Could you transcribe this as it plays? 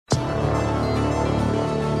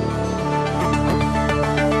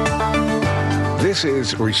This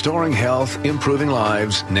is Restoring Health, Improving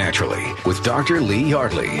Lives Naturally with Dr. Lee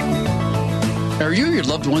Yardley. Are you or your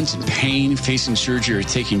loved ones in pain, facing surgery, or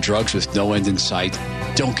taking drugs with no end in sight?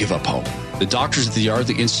 Don't give up hope. The doctors at the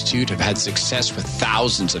Yardley Institute have had success with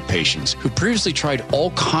thousands of patients who previously tried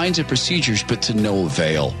all kinds of procedures but to no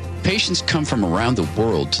avail. Patients come from around the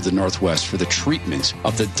world to the Northwest for the treatment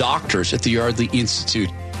of the doctors at the Yardley Institute.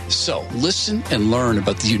 So listen and learn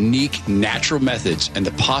about the unique natural methods and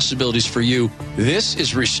the possibilities for you. This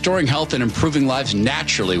is Restoring Health and Improving Lives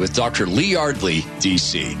Naturally with Dr. Lee Yardley,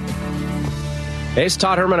 D.C. Hey, it's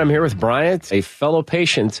Todd Herman. I'm here with Bryant, a fellow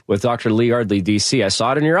patient with Dr. Lee Yardley, D.C. I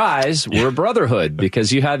saw it in your eyes. We're a brotherhood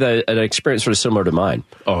because you had an experience sort of similar to mine.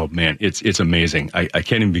 Oh, man, it's amazing. I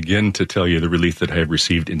can't even begin to tell you the relief that I have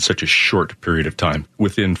received in such a short period of time.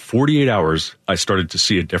 Within 48 hours, I started to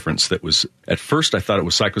see a difference that was, at first, I thought it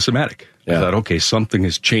was psychosomatic. Yeah. I thought, okay, something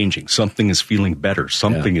is changing. Something is feeling better.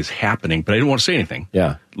 Something is happening. But I didn't want to say anything,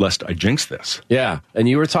 lest I jinx this. Yeah, and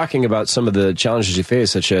you were talking about some of the challenges you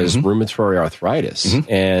face, such as rheumatoid arthritis.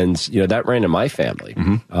 And, that ran in my family.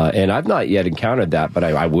 And I've not yet encountered that, but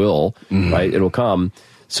I will, right? It'll come.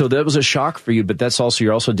 So that was a shock for you, but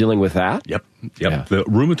you're also dealing with that? Yep. Yeah. The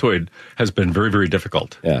rheumatoid has been very, very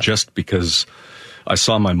difficult just because I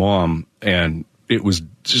saw my mom and it was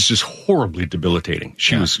just horribly debilitating.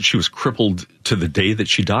 She was crippled to the day that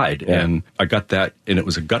she died, and I got that, and it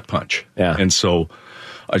was a gut punch. Yeah. And so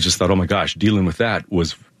I just thought, oh my gosh, dealing with that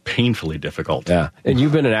was painfully difficult. Yeah. And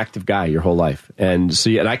you've been an active guy your whole life, and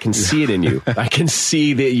I can see it in you. I can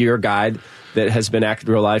see that you're a guy that has been active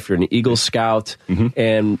your whole life. You're an Eagle Scout.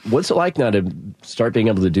 And what's it like now to start being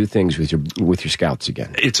able to do things with your scouts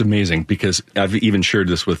again? It's amazing because I've even shared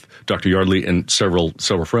this with Dr. Yardley and several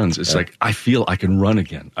friends. It's like, I feel I can run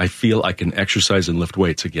again. I feel I can exercise and lift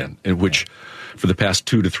weights again, which for the past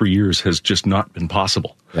 2 to 3 years has just not been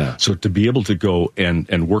possible. Yeah. So to be able to go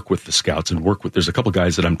and work with the scouts and there's a couple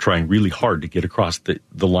guys that I'm trying really hard to get across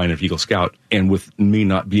the line of Eagle Scout, and with me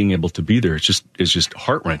not being able to be there, it's just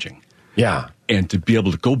heart-wrenching. Yeah. And to be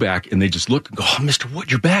able to go back and they just look and go, oh, Mr.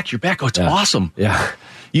 Wood, you're back. Oh, it's awesome. Yeah.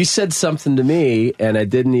 You said something to me and I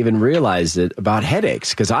didn't even realize it about headaches.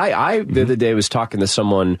 Because I the other day was talking to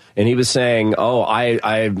someone and he was saying, oh,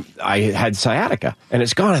 I had sciatica and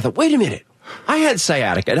it's gone. I thought, wait a minute. I had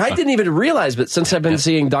sciatica, and I didn't even realize, but since I've been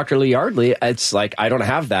seeing Dr. Lee Yardley, it's like I don't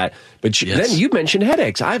have that. But then you mentioned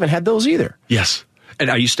headaches. I haven't had those either. Yes.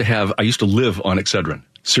 And I used to live on Excedrin.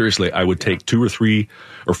 Seriously, I would take 2 or 3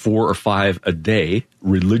 or 4 or 5 a day,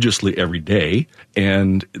 religiously every day.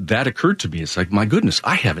 And that occurred to me. It's like, my goodness,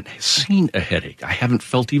 I haven't seen a headache. I haven't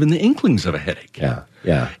felt even the inklings of a headache. Yeah,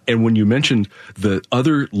 yeah. And when you mentioned the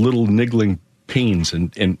other little niggling pains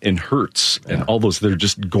and hurts and all those that are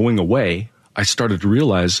just going away, I started to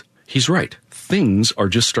realize he's right. Things are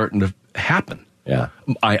just starting to happen. Yeah.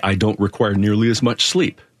 I don't require nearly as much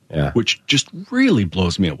sleep, which just really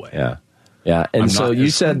blows me away. Yeah. Yeah, and so you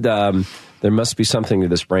said there must be something to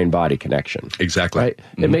this brain-body connection. Exactly. Right?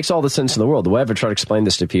 It makes all the sense in the world. The way I've tried to explain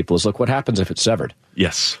this to people is, look, what happens if it's severed?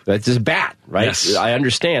 Yes. That's just bad, right? Yes. I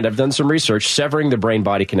understand. I've done some research. Severing the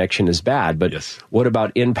brain-body connection is bad, but what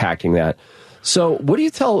about impacting that? So what do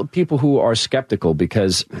you tell people who are skeptical?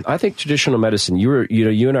 Because I think traditional medicine,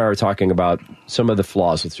 you and I are talking about some of the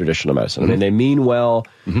flaws with traditional medicine. I mean, they mean well,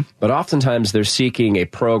 but oftentimes they're seeking a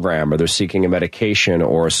program or they're seeking a medication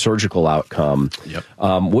or a surgical outcome. Yep.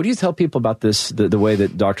 What do you tell people about this, the way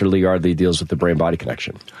that Dr. Lee Yardley deals with the brain-body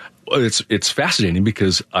connection? Well, it's fascinating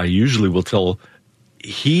because I usually will tell,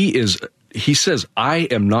 he says, I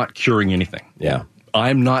am not curing anything. Yeah.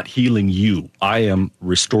 I'm not healing you. I am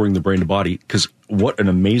restoring the brain to body, because what an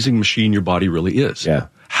amazing machine your body really is. Yeah.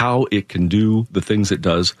 How it can do the things it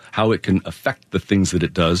does, how it can affect the things that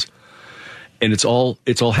it does. And it's all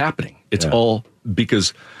happening. It's all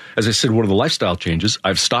because, as I said, one of the lifestyle changes,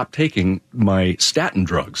 I've stopped taking my statin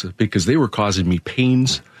drugs because they were causing me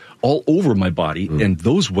pains all over my body, and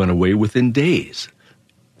those went away within days.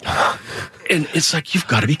 And it's like, you've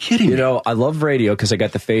got to be kidding me. I love radio because I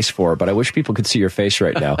got the face for it, but I wish people could see your face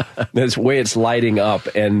right now. The way it's lighting up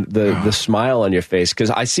and the smile on your face, because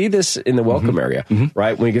I see this in the welcome area,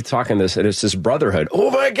 right? When you get talking this, and it's this brotherhood. Oh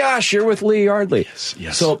my gosh, you're with Lee Yardley.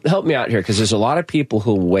 Yes. So help me out here, because there's a lot of people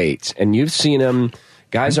who wait, and you've seen them,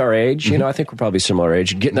 guys our age, I think we're probably similar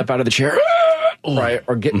age, getting up out of the chair, right?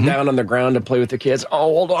 Or getting down on the ground to play with their kids.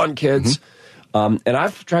 Oh, hold on, kids. And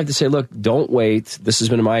I've tried to say, look, don't wait. This has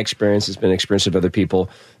been my experience. It's been an experience of other people.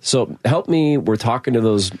 So help me. We're talking to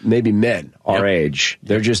those maybe men our age.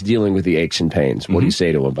 They're just dealing with the aches and pains. What do you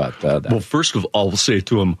say to them about that? Well, first of all, I'll say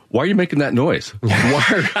to them, why are you making that noise?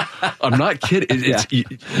 I'm not kidding.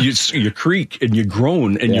 You creak and you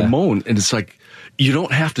groan and you moan. And it's like, You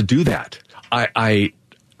don't have to do that.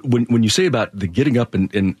 When you say about the getting up and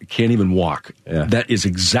can't even walk, that is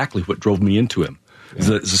exactly what drove me into him.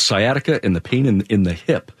 The sciatica and the pain in the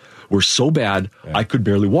hip were so bad I could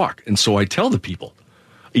barely walk. And so I tell the people,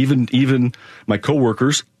 even my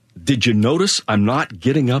coworkers, did you notice I'm not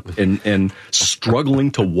getting up and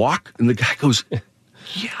struggling to walk? And the guy goes,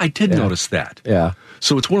 yeah, I did notice that. Yeah.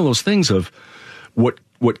 So it's one of those things of what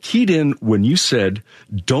keyed in when you said,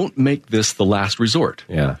 don't make this the last resort.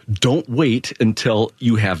 Yeah. Don't wait until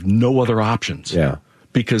you have no other options. Yeah.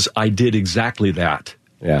 Because I did exactly that.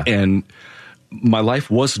 Yeah. And my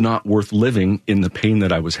life was not worth living in the pain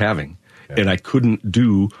that I was having. Yeah. And I couldn't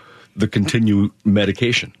do the continued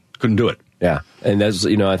medication. Couldn't do it. Yeah. And as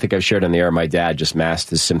you know, I think I've shared on the air, my dad just masked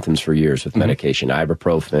his symptoms for years with medication,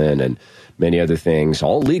 ibuprofen and many other things,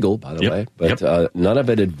 all legal, by the way, but none of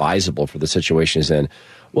it advisable for the situation he's in.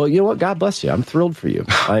 Well, you know what? God bless you. I'm thrilled for you.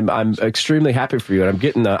 I'm extremely happy for you,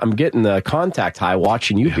 and I'm getting the contact high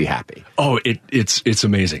watching you be happy. Oh, it's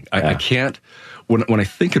amazing. I can't when I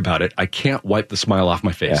think about it, I can't wipe the smile off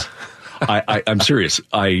my face. Yeah. I'm serious.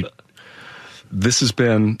 This has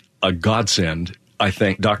been a godsend. I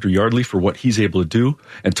thank Dr. Yardley for what he's able to do.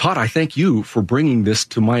 And Todd, I thank you for bringing this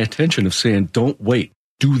to my attention of saying, don't wait,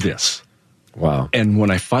 do this. Wow. And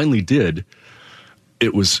when I finally did,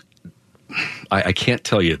 it was, I can't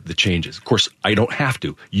tell you the changes. Of course, I don't have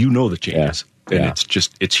to. You know the changes. And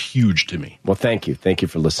it's huge to me. Well, thank you. Thank you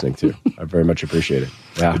for listening, too. I very much appreciate it.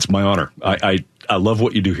 Yeah. It's my honor. I love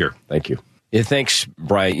what you do here. Thank you. Yeah, thanks,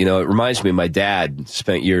 Brian. You know, it reminds me, my dad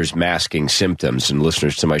spent years masking symptoms, and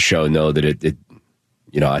listeners to my show know that it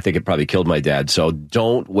I think it probably killed my dad. So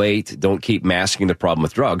don't wait. Don't keep masking the problem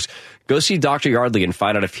with drugs. Go see Dr. Yardley and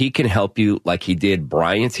find out if he can help you like he did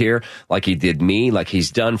Bryant here, like he did me, like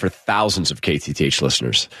he's done for thousands of KTTH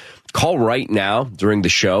listeners. Call right now during the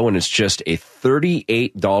show, and it's just a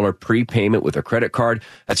 $38 prepayment with a credit card.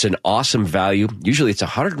 That's an awesome value. Usually it's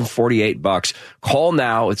 $148. Call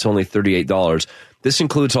now. It's only $38. This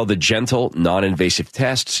includes all the gentle, non-invasive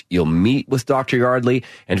tests. You'll meet with Dr. Yardley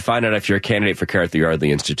and find out if you're a candidate for care at the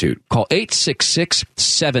Yardley Institute. Call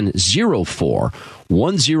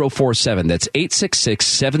 866-704-1047. That's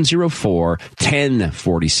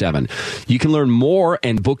 866-704-1047. You can learn more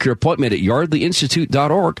and book your appointment at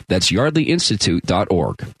yardleyinstitute.org. That's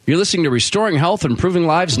yardleyinstitute.org. You're listening to Restoring Health and Improving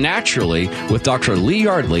Lives Naturally with Dr. Lee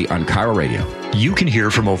Yardley on KIRO Radio. You can hear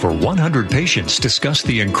from over 100 patients discuss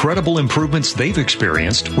the incredible improvements they've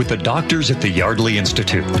experienced with the doctors at the Yardley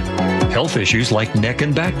Institute. Health issues like neck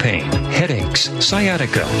and back pain, headaches,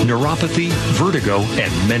 sciatica, neuropathy, vertigo,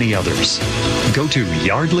 and many others. Go to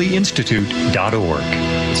yardleyinstitute.org.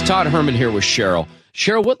 It's Todd Herman here with Cheryl.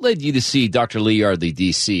 Cheryl, what led you to see Dr. Lee Yardley,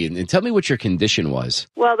 D.C., and tell me what your condition was?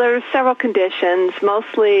 Well, there were several conditions,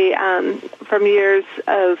 mostly from years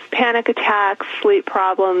of panic attacks, sleep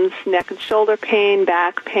problems, neck and shoulder pain,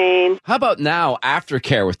 back pain. How about now, after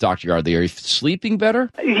care with Dr. Yardley? Are you sleeping better?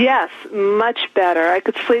 Yes, much better. I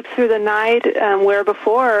could sleep through the night, where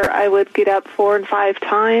before I would get up 4 and 5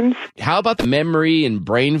 times. How about the memory and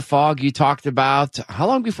brain fog you talked about? How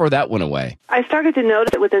long before that went away? I started to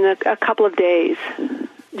notice it within a couple of days.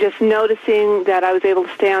 Just noticing that I was able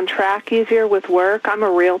to stay on track easier with work. I'm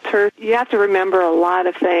a realtor. You have to remember a lot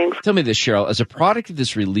of things. Tell me this, Cheryl. As a product of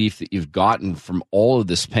this relief that you've gotten from all of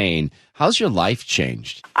this pain, how's your life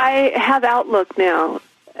changed? I have outlook now.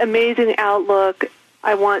 Amazing outlook.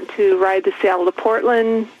 I want to ride the Seattle to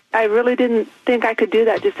Portland. I really didn't think I could do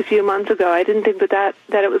that just a few months ago. I didn't think that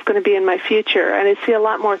it was going to be in my future. And I see a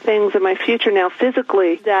lot more things in my future now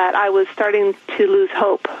physically that I was starting to lose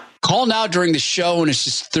hope. Call now during the show, and it's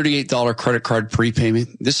just $38 credit card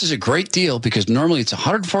prepayment. This is a great deal because normally it's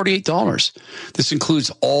 $148. This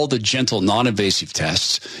includes all the gentle, non-invasive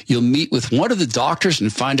tests. You'll meet with one of the doctors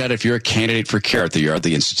and find out if you're a candidate for care at the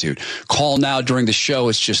Yardley Institute. Call now during the show.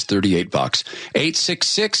 It's just $38.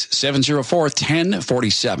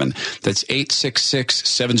 866-704-1047. That's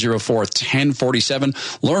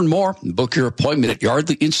 866-704-1047. Learn more and book your appointment at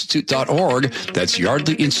yardleyinstitute.org. That's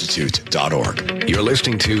yardleyinstitute.org. You're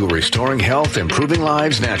listening to Restoring Health, Improving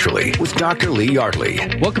Lives Naturally with Dr. Lee Yardley.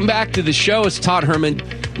 Welcome back to the show. It's Todd Herman,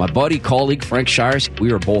 my buddy, colleague, Frank Shires.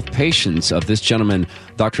 We are both patients of this gentleman,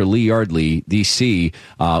 Dr. Lee Yardley, D.C.,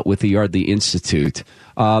 with the Yardley Institute.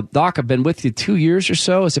 Doc, I've been with you 2 years or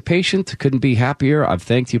so as a patient. Couldn't be happier. I've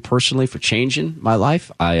thanked you personally for changing my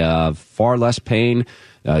life. I have far less pain.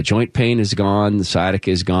 Joint pain is gone. The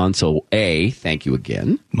sciatica is gone. So, A, thank you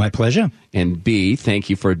again. My pleasure. And B,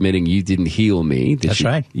 thank you for admitting you didn't heal me. That's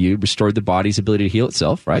right. You restored the body's ability to heal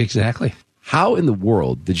itself, right? Exactly. How in the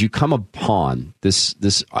world did you come upon this,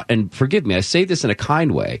 and forgive me, I say this in a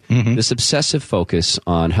kind way, this obsessive focus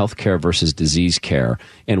on healthcare versus disease care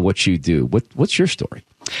and what you do? What's your story?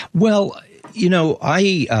 Well,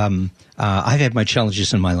 I've had my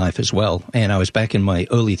challenges in my life as well, and I was back in my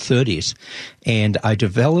early 30s, and I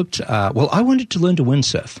developed, I wanted to learn to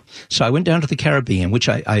windsurf. So I went down to the Caribbean, which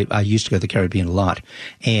I used to go to the Caribbean a lot,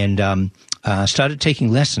 and started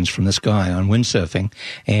taking lessons from this guy on windsurfing,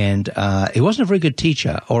 and he wasn't a very good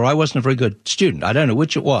teacher, or I wasn't a very good student. I don't know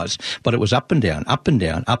which it was, but it was up and down, up and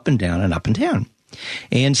down, up and down, and up and down.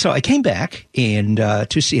 And so I came back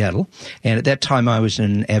to Seattle, and at that time I was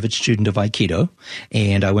an avid student of Aikido,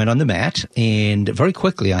 and I went on the mat, and very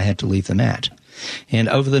quickly I had to leave the mat. And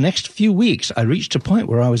over the next few weeks, I reached a point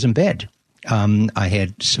where I was in bed. I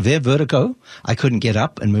had severe vertigo. I couldn't get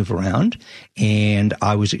up and move around, and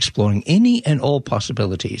I was exploring any and all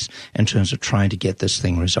possibilities in terms of trying to get this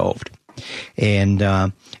thing resolved. And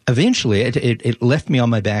eventually it left me on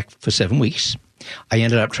my back for 7 weeks. I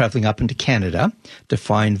ended up traveling up into Canada to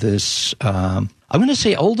find this, I'm going to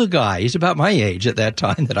say older guy. He's about my age at that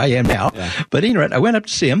time that I am now. Yeah. But anyway, I went up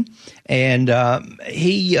to see him, and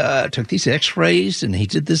he took these x-rays, and he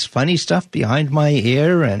did this funny stuff behind my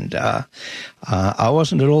ear, and I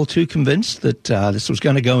wasn't at all too convinced that this was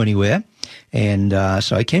going to go anywhere. And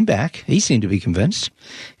so I came back. He seemed to be convinced.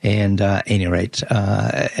 And at any rate,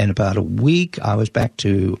 in about a week, I was back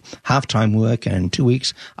to half-time work, and in 2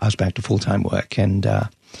 weeks, I was back to full-time work. And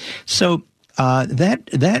so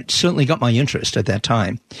that certainly got my interest at that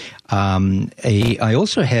time. I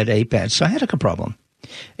also had a bad sciatica problem.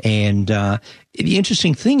 And the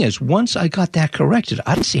interesting thing is, once I got that corrected,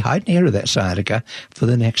 I didn't see hide and hair of that sciatica for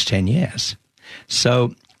the next 10 years.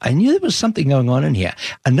 So I knew there was something going on in here.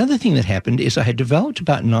 Another thing that happened is I had developed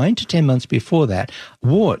about 9 to 10 months before that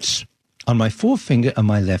warts on my forefinger and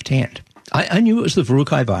my left hand. I knew it was the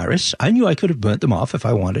Verrucai virus. I knew I could have burnt them off if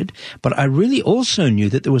I wanted, but I really also knew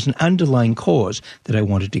that there was an underlying cause that I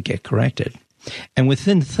wanted to get corrected. And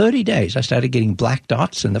within 30 days, I started getting black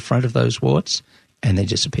dots in the front of those warts, and they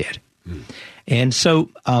disappeared. And so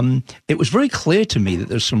it was very clear to me that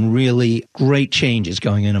there's some really great changes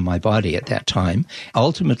going on in my body at that time.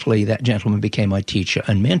 Ultimately, that gentleman became my teacher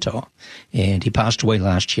and mentor, and he passed away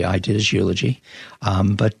last year. I did his eulogy.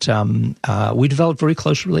 But we developed a very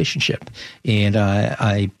close relationship, and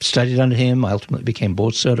I studied under him. I ultimately became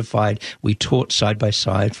board certified. We taught side by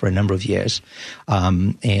side for a number of years,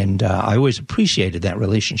 and I always appreciated that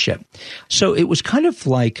relationship. So it was kind of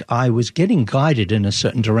like I was getting guided in a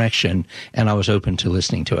certain direction, and I was open to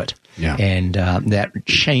listening to it. Yeah. And that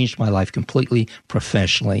changed my life completely,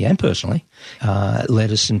 professionally and personally,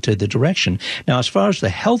 led us into the direction. Now, as far as the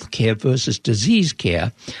health care versus disease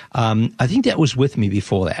care, I think that was with me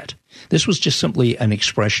before that. This was just simply an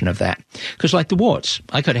expression of that. Because like the warts,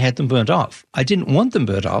 I could have had them burnt off. I didn't want them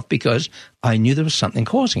burnt off because I knew there was something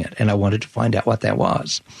causing it, and I wanted to find out what that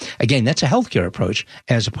was. Again, that's a healthcare approach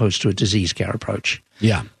as opposed to a disease care approach.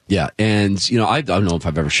 Yeah, yeah. And, you know, I don't know if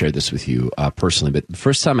I've ever shared this with you personally, but the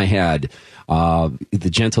first time I had the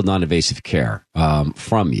gentle, non-invasive care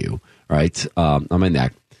from you, right, on my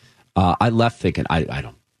neck, I left thinking,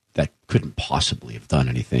 that couldn't possibly have done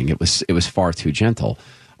anything. It was far too gentle.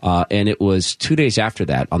 And it was 2 days after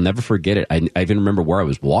that. I'll never forget it. I even remember where I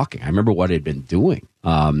was walking. I remember what I'd been doing.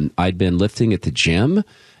 I'd been lifting at the gym,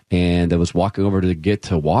 and I was walking over to get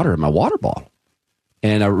to water in my water bottle.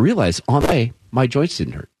 And I realized on the way, my joints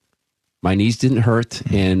didn't hurt. My knees didn't hurt,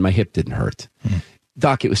 and my hip didn't hurt.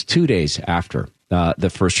 Doc, it was 2 days after the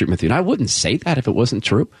first treatment. And I wouldn't say that if it wasn't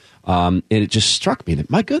true. And it just struck me that,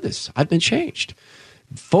 my goodness, I've been changed.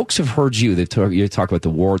 Folks have heard you talk about the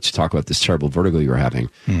warts, talk about this terrible vertigo you were having,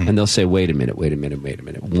 and they'll say, wait a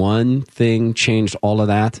minute. One thing changed all of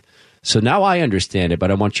that. So now I understand it, but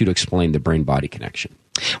I want you to explain the brain-body connection.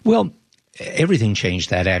 Well, everything changed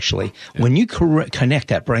that, actually. Yeah. When you connect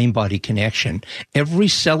that brain-body connection, every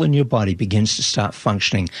cell in your body begins to start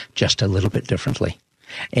functioning just a little bit differently.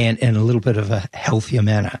 And in a little bit of a healthier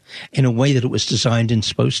manner, in a way that it was designed and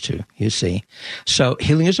supposed to, you see. So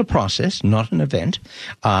healing is a process, not an event.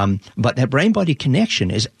 But that brain-body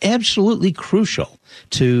connection is absolutely crucial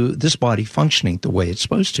to this body functioning the way it's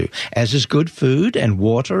supposed to, as is good food and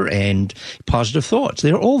water and positive thoughts.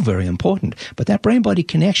 They're all very important. But that brain-body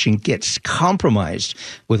connection gets compromised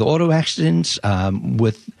with auto accidents,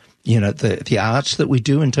 with the arts that we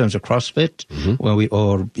do in terms of CrossFit,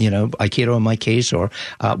 or Aikido in my case, or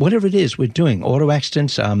whatever it is we're doing, auto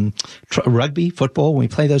accidents, rugby, football, when we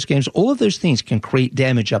play those games, all of those things can create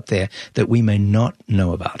damage up there that we may not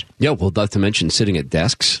know about. Yeah, well, not to mention sitting at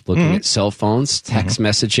desks, looking at cell phones, text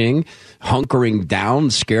messaging, hunkering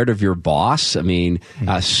down, scared of your boss. I mean,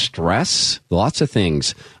 stress, lots of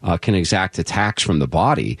things can exact attacks from the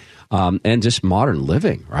body. And just modern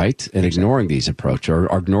living, right? And ignoring these approach or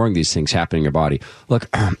ignoring these things happening in your body. Look,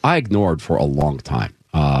 I ignored for a long time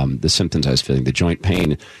the symptoms I was feeling, the joint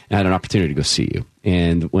pain, and I had an opportunity to go see you.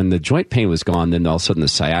 And when the joint pain was gone, then all of a sudden the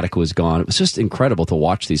sciatica was gone. It was just incredible to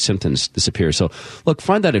watch these symptoms disappear. So, look,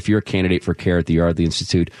 find out if you're a candidate for care at the Yardley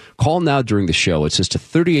Institute. Call now during the show. It's just a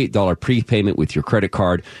 $38 prepayment with your credit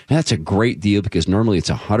card. And that's a great deal because normally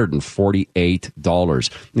it's $148.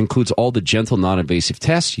 It includes all the gentle, non-invasive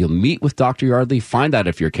tests. You'll meet with Dr. Yardley. Find out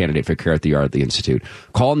if you're a candidate for care at the Yardley Institute.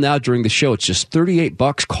 Call now during the show. It's just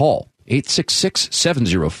 $38. Call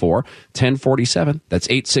 866-704-1047. That's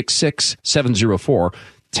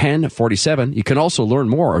 866-704-1047. You can also learn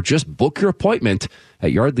more or just book your appointment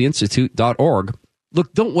at yardleyinstitute.org.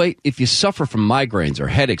 Look, don't wait. If you suffer from migraines or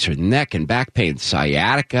headaches or neck and back pain,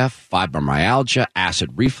 sciatica, fibromyalgia, acid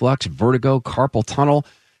reflux, vertigo, carpal tunnel,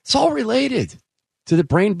 it's all related to the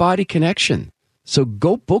brain-body connection. So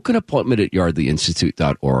go book an appointment at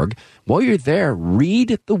yardleyinstitute.org. While you're there,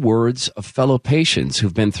 read the words of fellow patients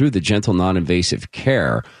who've been through the gentle, non-invasive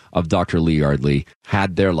care of Dr. Lee Yardley,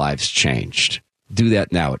 had their lives changed. Do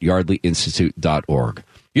that now at yardleyinstitute.org.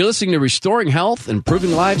 You're listening to Restoring Health,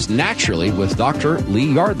 Improving Lives Naturally with Dr.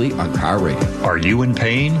 Lee Yardley on KIRO Radio. Are you in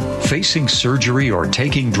pain, facing surgery, or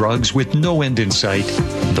taking drugs with no end in sight?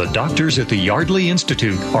 The doctors at the Yardley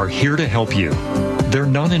Institute are here to help you. Their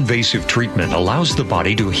non-invasive treatment allows the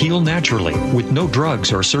body to heal naturally with no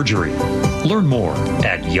drugs or surgery. Learn more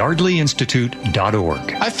at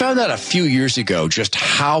yardleyinstitute.org. I found out a few years ago just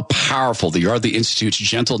how powerful the Yardley Institute's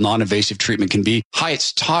gentle, non-invasive treatment can be. Hi,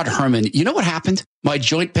 it's Todd Herman. You know what happened? My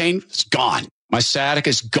joint pain is gone. My sciatica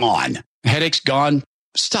is gone. Headache's gone.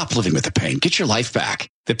 Stop living with the pain. Get your life back.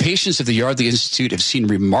 The patients of the Yardley Institute have seen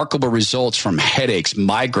remarkable results from headaches,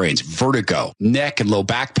 migraines, vertigo, neck and low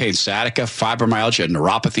back pain, sciatica, fibromyalgia, and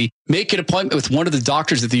neuropathy. Make an appointment with one of the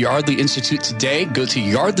doctors at the Yardley Institute today. Go to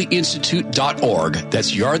yardleyinstitute.org.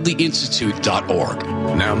 That's yardleyinstitute.org.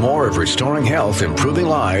 Now more of Restoring Health, Improving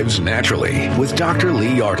Lives Naturally with Dr.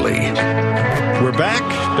 Lee Yardley. We're back.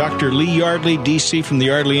 Dr. Lee Yardley, D.C. from the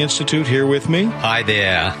Yardley Institute, here with me. Hi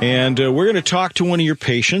there. And we're going to talk to one of your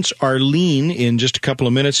patients, Arlene, in just a couple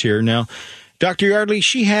of minutes here. Now, Dr. Yardley,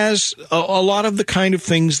 she has a lot of the kind of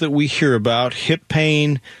things that we hear about: hip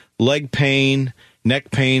pain, leg pain,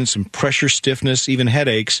 neck pain, some pressure stiffness, even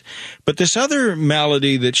headaches. But this other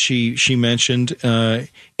malady that she mentioned,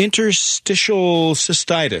 interstitial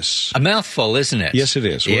cystitis. A mouthful, isn't it? Yes, it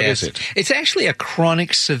is. What is it? It's actually a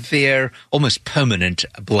chronic, severe, almost permanent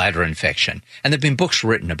bladder infection. And there have been books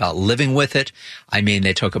written about living with it. I mean,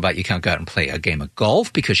 they talk about you can't go out and play a game of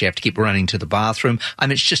golf because you have to keep running to the bathroom. I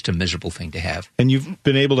mean, it's just a miserable thing to have. And you've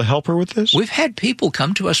been able to help her with this? We've had people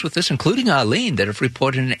come to us with this, including Arlene, that have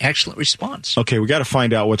reported an excellent response. Okay, we got to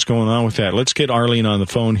find out what's going on with that. Let's get Arlene on the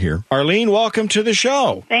phone here. Arlene, welcome to the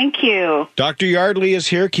show. Thank you. Dr. Yardley is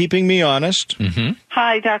here, keeping me honest. Mm-hmm.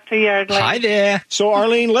 Hi, Dr. Yardley. Hi there. So,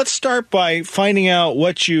 Arlene, let's start by finding out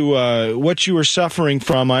what you were suffering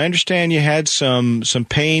from. I understand you had some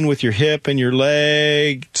pain with your hip and your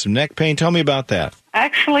leg, some neck pain. Tell me about that.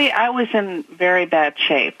 Actually, I was in very bad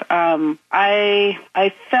shape. I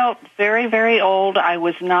felt very, very old. I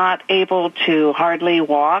was not able to hardly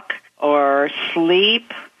walk or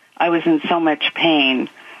sleep. I was in so much pain.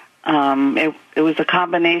 It was a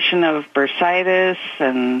combination of bursitis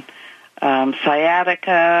and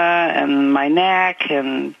sciatica and my neck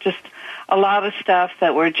and just a lot of stuff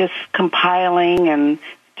that were just compiling, and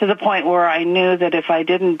to the point where I knew that if I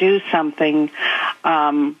didn't do something,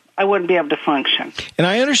 I wouldn't be able to function. And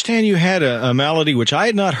I understand you had a malady which I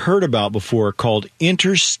had not heard about before called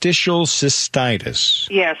interstitial cystitis.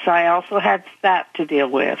 Yes, I also had that to deal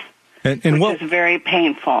with, which is very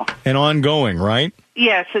painful. And ongoing, right?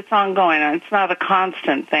 Yes, it's ongoing. It's not a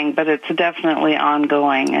constant thing, but it's definitely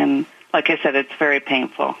ongoing. And like I said, it's very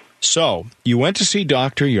painful. So you went to see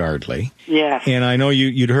Dr. Yardley. Yes. And I know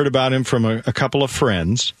you'd heard about him from a couple of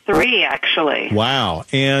friends. 3, actually. Wow.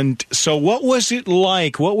 And so what was it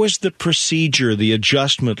like? What was the procedure, the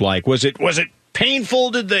adjustment like? Was it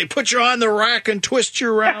painful? Did they put you on the rack and twist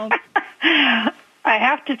you around? I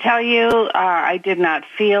have to tell you, I did not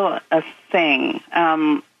feel a thing.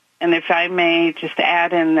 And if I may just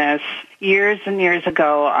add in this, years and years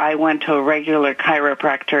ago, I went to a regular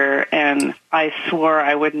chiropractor, and I swore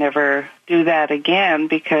I would never do that again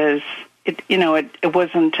because it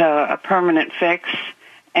wasn't a permanent fix,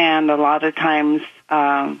 and a lot of times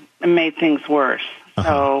it made things worse.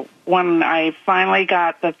 So when I finally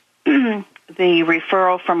got the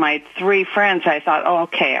referral from my 3 friends, I thought,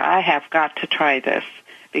 okay, I have got to try this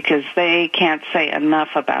because they can't say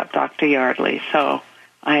enough about Dr. Yardley. So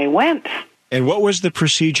I went. And what was the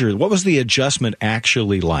procedure? What was the adjustment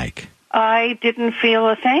actually like? I didn't feel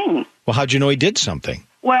a thing. Well, how'd you know he did something?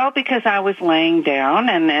 Well, because I was laying down,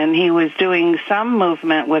 and he was doing some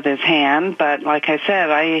movement with his hand, but like I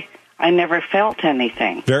said, I never felt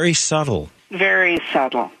anything. Very subtle. Very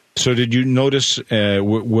subtle. So did you notice,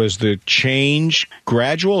 was the change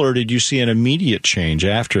gradual, or did you see an immediate change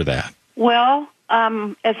after that? Well,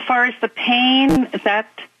 as far as the pain, that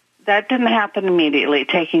didn't happen immediately,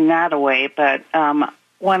 taking that away, but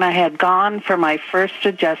when I had gone for my first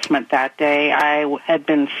adjustment that day, I had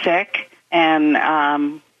been sick, and I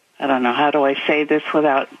don't know, how do I say this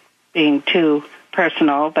without being too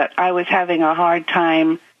personal, but I was having a hard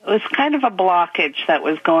time. It was kind of a blockage that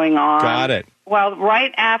was going on. Got it. Well,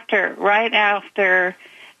 right after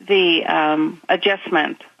the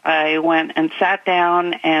adjustment, I went and sat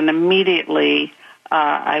down, and immediately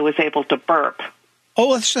I was able to burp.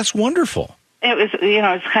 Oh, that's wonderful. It was,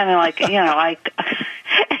 it's kind of like, I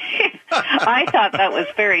thought that was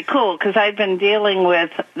very cool because I'd been dealing with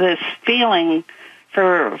this feeling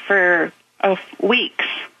for weeks,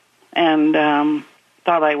 and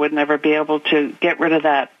thought I would never be able to get rid of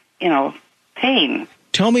that, pain.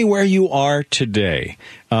 Tell me where you are today.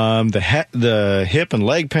 The hip and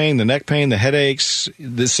leg pain, the neck pain, the headaches,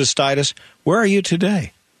 the cystitis. Where are you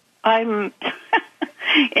today? I'm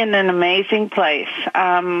in an amazing place.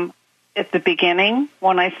 At the beginning,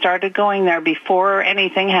 when I started going there, before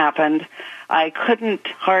anything happened, I couldn't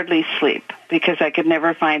hardly sleep because I could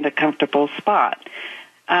never find a comfortable spot.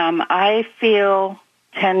 I feel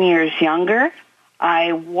 10 years younger.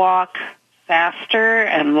 I walk faster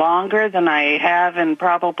and longer than I have in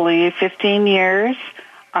probably 15 years.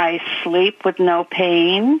 I sleep with no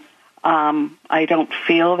pain. I don't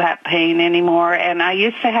feel that pain anymore. And I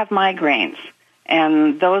used to have migraines,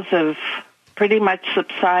 and those have pretty much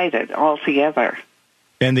subsided altogether.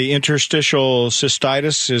 And the interstitial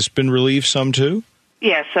cystitis has been relieved some too?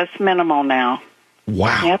 Yes, that's minimal now.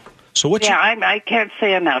 Wow. Yep. So I can't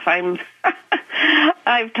say enough. I've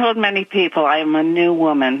told many people I'm a new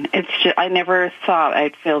woman. It's just, I never thought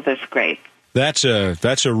I'd feel this great. That's a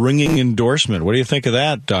ringing endorsement. What do you think of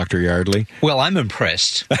that, Dr. Yardley? Well, I'm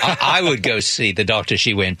impressed. I would go see the doctor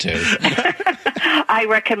she went to. I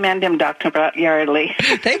recommend him, Dr. Yardley.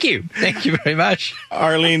 Thank you. Thank you very much.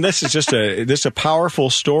 Arlene, this is just a powerful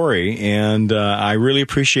story, and I really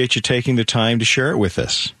appreciate you taking the time to share it with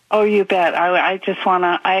us. Oh, you bet. I just want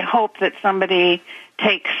to, I hope that somebody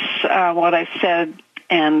takes what I said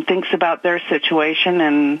and thinks about their situation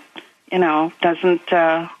and,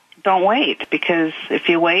 don't wait, because if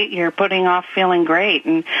you wait, you're putting off feeling great.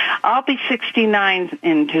 And I'll be 69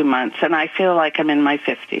 in 2 months, and I feel like I'm in my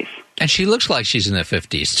 50s. And she looks like she's in her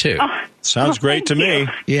 50s, too. Oh, sounds great to me.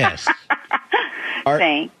 Yes.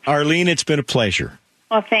 Thanks. Arlene, it's been a pleasure.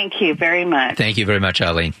 Well, thank you very much. Thank you very much,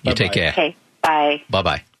 Arlene. You take care. Okay, bye.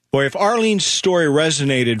 Bye-bye. Boy, if Arlene's story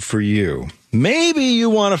resonated for you, maybe you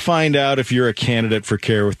want to find out if you're a candidate for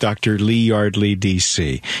care with Dr. Lee Yardley,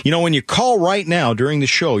 D.C. When you call right now during the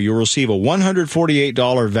show, you'll receive a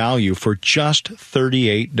 $148 value for just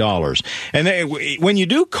 $38. And when you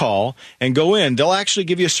do call and go in, they'll actually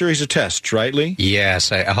give you a series of tests, right, Lee?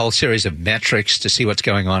 Yes, a whole series of metrics to see what's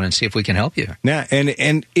going on and see if we can help you. Now,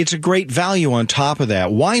 and it's a great value on top of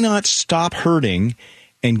that. Why not stop hurting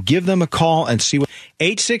and give them a call and see what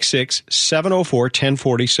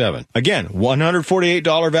 866-704-1047. Again,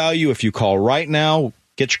 $148 value if you call right now.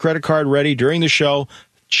 Get your credit card ready during the show,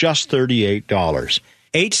 just $38.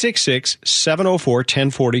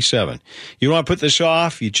 866-704-1047. You don't want to put this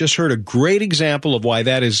off. You just heard a great example of why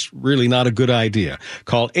that is really not a good idea.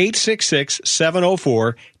 Call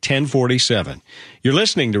 866-704-1047. You're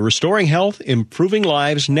listening to Restoring Health, Improving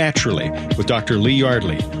Lives Naturally with Dr. Lee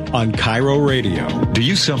Yardley on Cairo Radio. Do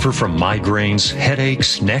you suffer from migraines,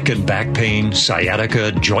 headaches, neck and back pain,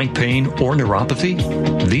 sciatica, joint pain, or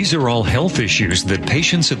neuropathy? These are all health issues that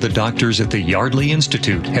patients at the doctors at the Yardley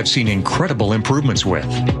Institute have seen incredible improvements with.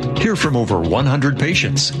 Hear from over 100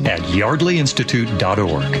 patients at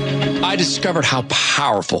yardleyinstitute.org. I discovered how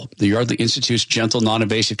powerful the Yardley Institute's gentle,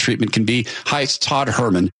 non-invasive treatment can be. Hi, it's Todd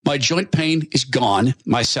Herman. My joint pain is gone.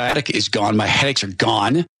 My sciatica is gone. My headaches are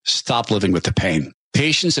gone. Stop living with the pain.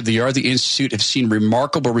 Patients of the Yardley Institute have seen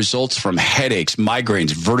remarkable results from headaches,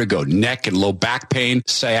 migraines, vertigo, neck and low back pain,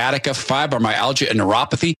 sciatica, fibromyalgia, and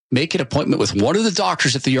neuropathy. Make an appointment with one of the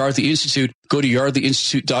doctors at the Yardley Institute. Go to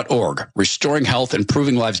yardleyinstitute.org. Restoring health,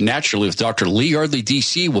 improving lives naturally with Dr. Lee Yardley,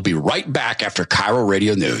 D.C. We'll be right back after Cairo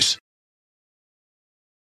Radio News.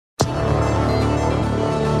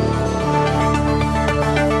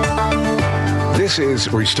 This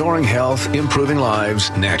is Restoring Health, Improving Lives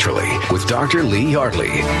Naturally with Dr. Lee Yardley.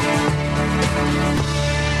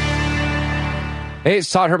 Hey, it's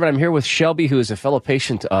Todd Herman. I'm here with Shelby, who is a fellow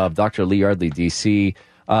patient of Dr. Lee Yardley, D.C.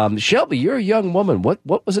 Shelby, you're a young woman.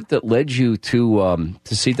 What was it that led you to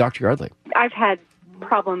see Dr. Yardley? I've had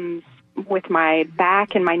problems with my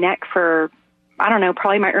back and my neck for, I don't know,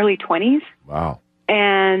 probably my early 20s. Wow.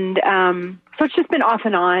 And so it's just been off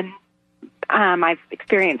and on. I've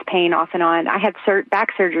experienced pain off and on. I had back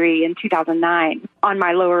surgery in 2009 on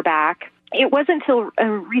my lower back. It wasn't until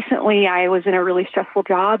recently I was in a really stressful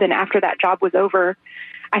job, and after that job was over,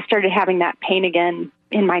 I started having that pain again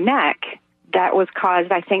in my neck that was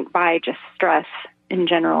caused, I think, by just stress in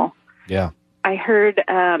general. Yeah. I heard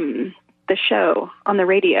the show on the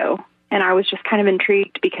radio, and I was just kind of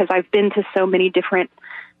intrigued because I've been to so many different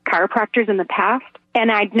chiropractors in the past,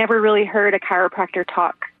 and I'd never really heard a chiropractor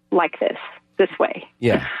talk like this way.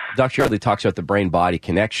 Yeah. Dr. Yardley talks about the brain-body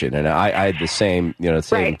connection, and I had the same,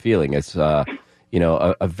 Right. feeling. It's, a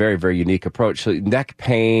very, very unique approach. So neck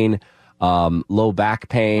pain, low back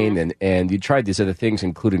pain, and you tried these other things,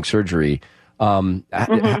 including surgery.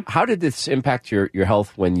 How did this impact your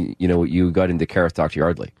health when, you got into care with Dr.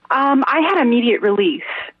 Yardley? I had immediate relief,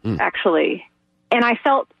 actually. And I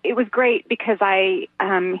felt it was great because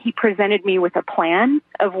he presented me with a plan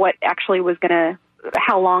of what actually was going to,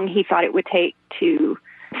 how long he thought it would take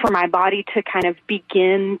for my body to kind of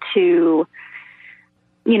begin to,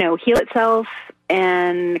 heal itself,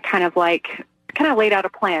 and kind of laid out a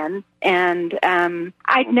plan. And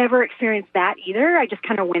I'd never experienced that either. I just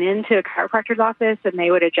kind of went into a chiropractor's office and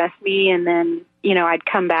they would adjust me, and then, I'd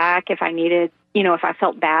come back if I needed, if I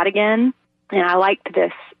felt bad again. And I liked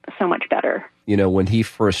this so much better. When he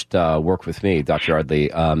first worked with me, Dr. Yardley,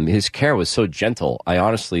 his care was so gentle. I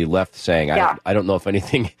honestly left saying, I don't know if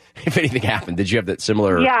anything happened. Did you have that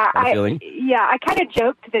similar feeling? Yeah, I kind of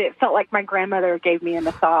joked that it felt like my grandmother gave me a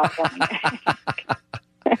massage.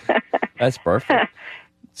 That's perfect.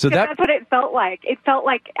 So that's what it felt like. It felt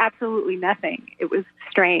like absolutely nothing. It was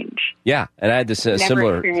strange. Yeah, and I had this Never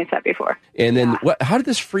similar experienced that before. And then, how did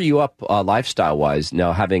this free you up lifestyle-wise?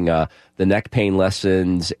 Now, having the neck pain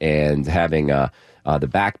lessons and having the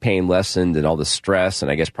back pain lessened and all the stress, and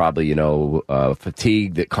I guess probably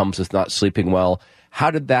fatigue that comes with not sleeping well.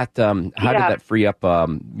 How did that did that free up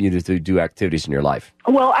you to do activities in your life?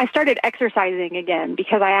 Well, I started exercising again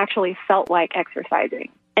because I actually felt like exercising,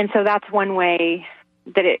 and so that's one way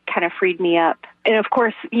that it kind of freed me up. And of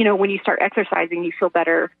course, when you start exercising, you feel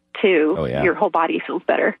better too. Oh, yeah. Your whole body feels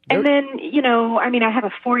better. And then, I have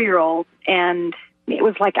a 4-year-old, and it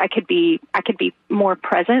was like I could be more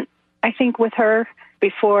present, I think, with her.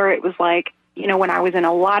 Before, it was like, when I was in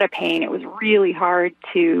a lot of pain, it was really hard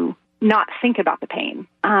to not think about the pain.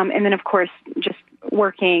 And then, of course, just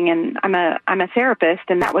working, and I'm a therapist,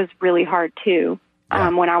 and that was really hard too.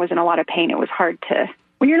 When I was in a lot of pain, it was hard to.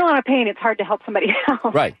 When you're in a lot of pain, it's hard to help somebody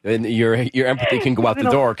else. Right. And your empathy can go out the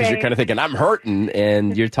door because you're kind of thinking, I'm hurting,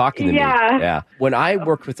 and you're talking to me. Yeah. When I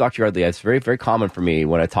worked with Dr. Yardley, it's very, very common for me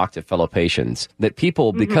when I talk to fellow patients that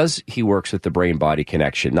people, because he works with the brain-body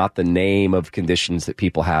connection, not the name of conditions that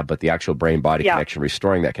people have, but the actual brain-body connection,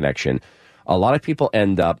 restoring that connection, a lot of people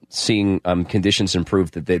end up seeing conditions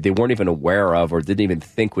improve that they weren't even aware of or didn't even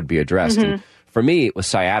think would be addressed. And for me, it was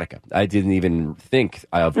sciatica. I didn't even think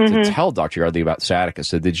of to tell Dr. Yardley about sciatica.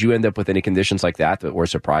 So did you end up with any conditions like that were a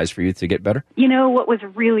surprise for you to get better? What was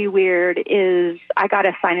really weird is I got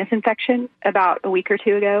a sinus infection about a week or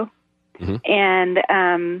two ago.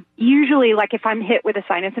 And usually, like, if I'm hit with a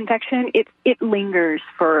sinus infection, it lingers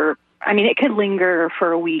it could linger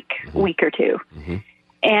for a week or two.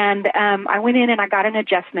 And I went in and I got an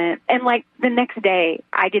adjustment, and like the next day,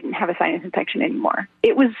 I didn't have a sinus infection anymore.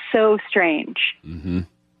 It was so strange.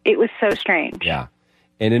 It was so strange. Yeah.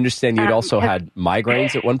 And understand you'd also had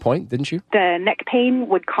migraines at one point, didn't you? The neck pain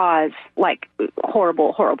would cause like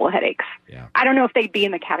horrible, horrible headaches. Yeah. I don't know if they'd be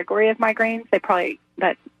in the category of migraines. They probably,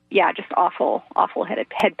 but yeah, just awful, awful head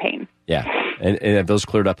pain. Yeah. And have those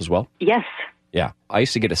cleared up as well? Yes. Yeah. I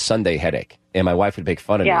used to get a Sunday headache, and my wife would make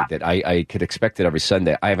fun of me that I could expect it every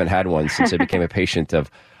Sunday. I haven't had one since I became a patient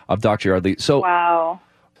of Dr. Yardley. So, wow.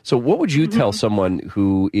 So what would you tell someone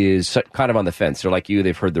who is kind of on the fence? They're like you,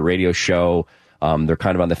 they've heard the radio show, they're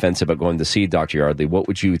kind of on the fence about going to see Dr. Yardley. What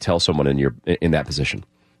would you tell someone in that position?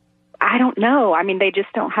 I don't know. I mean, they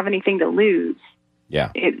just don't have anything to lose.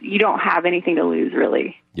 Yeah. You don't have anything to lose,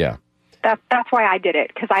 really. Yeah. That's why I did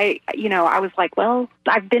it, because I was like, well,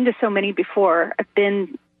 I've been to so many before.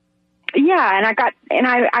 And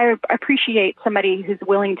I appreciate somebody who's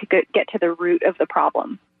willing to get to the root of the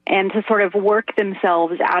problem and to sort of work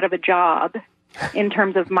themselves out of a job in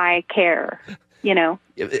terms of my care,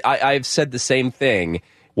 I've said the same thing.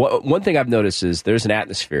 One thing I've noticed is there's an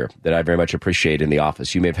atmosphere that I very much appreciate in the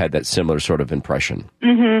office. You may have had that similar sort of impression.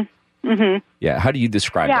 Mm-hmm. Mm-hmm. Yeah. How do you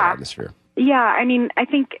describe that atmosphere? Yeah, I mean, I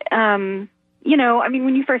think, when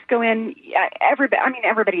you first go in,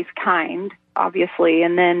 everybody's kind, obviously,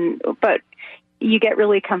 but you get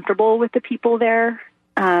really comfortable with the people there,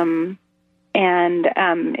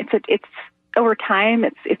 it's over time,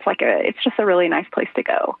 it's just a really nice place to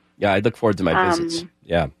go. Yeah, I look forward to my visits.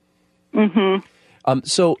 Yeah. Mm-hmm.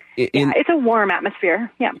 It's a warm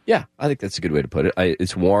atmosphere. Yeah. Yeah, I think that's a good way to put it.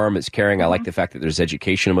 It's warm. It's caring. I like the fact that there's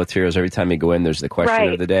educational materials. Every time you go in, there's the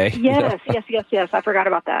question of the day. Yes. I forgot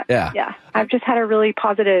about that. Yeah. I've just had a really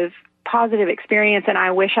positive experience, and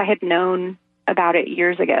I wish I had known about it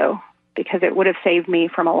years ago, because it would have saved me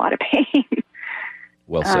from a lot of pain.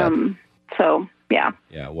 Well said. Yeah.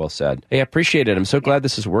 Yeah, well said. Hey, I appreciate it. I'm so glad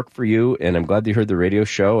this has worked for you, and I'm glad you heard the radio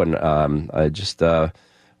show, and I just...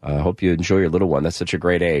 I hope you enjoy your little one. That's such a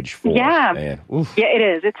great age. Yeah, Oof. Yeah, it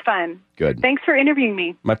is. It's fun. Good. Thanks for interviewing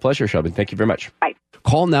me. My pleasure, Shelby. Thank you very much. Bye.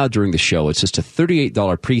 Call now during the show. It's just a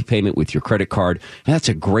 $38 prepayment with your credit card. And that's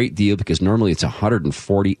a great deal, because normally it's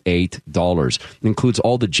 $148. It includes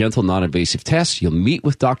all the gentle, non-invasive tests. You'll meet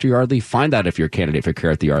with Dr. Yardley. Find out if you're a candidate for care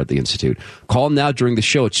at the Yardley Institute. Call now during the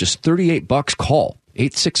show. It's just $38. Call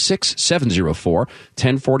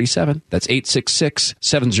 866-704-1047. That's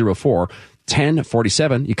 866-704-1047.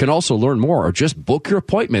 1047. You can also learn more or just book your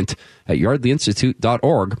appointment at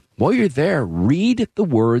yardleyinstitute.org. While you're there, read the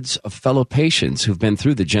words of fellow patients who've been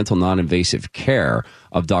through the gentle, non-invasive care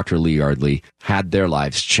of Dr. Lee Yardley, had their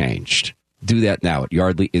lives changed. Do that now at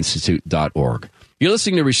yardleyinstitute.org. You're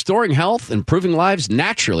listening to Restoring Health, Improving Lives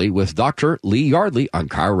Naturally with Dr. Lee Yardley on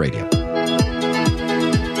KIRO Radio.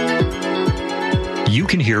 You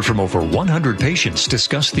can hear from over 100 patients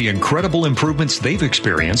discuss the incredible improvements they've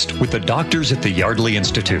experienced with the doctors at the Yardley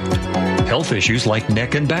Institute. Health issues like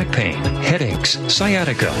neck and back pain, headaches,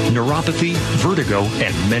 sciatica, neuropathy, vertigo,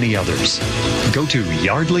 and many others. Go to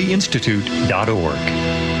yardleyinstitute.org.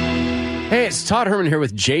 Hey, it's Todd Herman here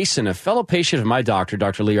with Jason, a fellow patient of my doctor,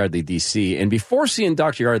 Dr. Lee Yardley, D.C. And before seeing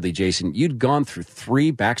Dr. Yardley, Jason, you'd gone through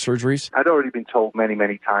 3 back surgeries? I'd already been told many,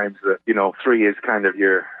 many times that, 3 is kind of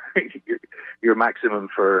your maximum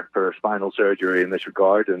for spinal surgery in this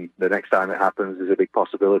regard, and the next time it happens is a big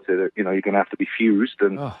possibility that you're going to have to be fused.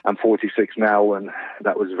 And I'm 46 now, and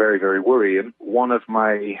that was very, very worrying. One of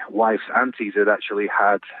my wife's aunties had actually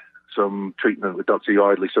had some treatment with Dr.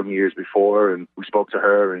 Yardley some years before, and we spoke to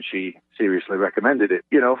her, and she seriously recommended it.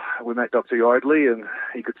 We met Dr. Yardley, and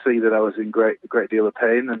he could see that I was in a great deal of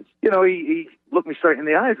pain, and he looked me straight in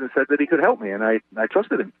the eyes and said that he could help me, and I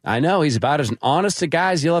trusted him. I know, he's about as honest a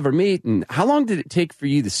guy as you'll ever meet. And how long did it take for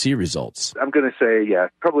you to see results? I'm going to say,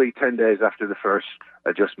 probably 10 days after the first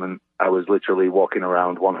adjustment, I was literally walking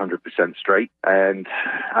around 100% straight and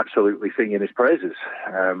absolutely singing his praises.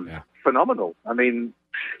 Phenomenal. I mean,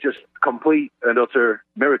 just complete and utter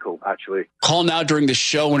miracle, actually. Call now during the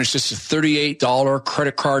show when it's just a $38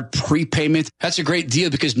 credit card prepayment. That's a great deal,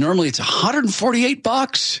 because normally it's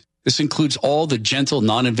 $148. This includes all the gentle,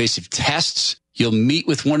 non-invasive tests. You'll meet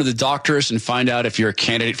with one of the doctors and find out if you're a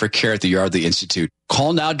candidate for care at the Yardley Institute.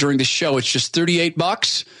 Call now during the show. It's just $38.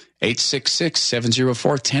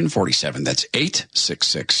 866-704-1047. That's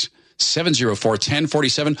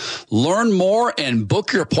 866-704-1047. Learn more and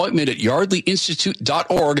book your appointment at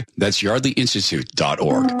yardleyinstitute.org. That's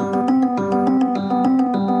yardleyinstitute.org.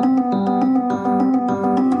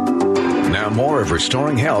 Now more of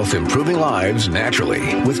Restoring Health, Improving Lives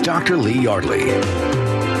Naturally with Dr. Lee Yardley.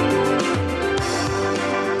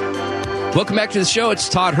 Welcome back to the show. It's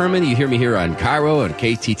Todd Herman. You hear me here on KIRO and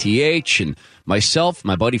KTTH, and myself,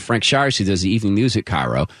 my buddy Frank Shires, who does the evening news at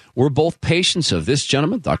KIRO. We're both patients of this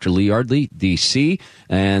gentleman, Dr. Lee Yardley, D.C.,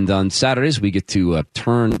 and on Saturdays we get to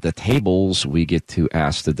turn the tables. We get to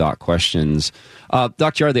ask the doc questions.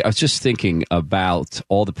 Dr. Yardley, I was just thinking about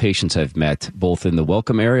all the patients I've met, both in the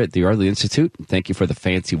welcome area at the Yardley Institute. Thank you for the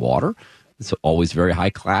fancy water. It's always very high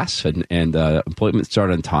class, and appointments start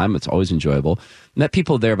on time. It's always enjoyable. Met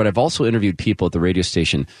people there, but I've also interviewed people at the radio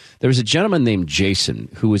station. There was a gentleman named Jason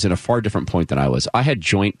who was in a far different point than I was. I had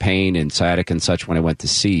joint pain and sciatica and such when I went to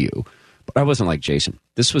see you. But I wasn't like Jason.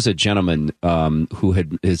 This was a gentleman who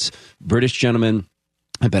is British gentleman,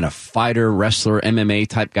 had been a fighter, wrestler, MMA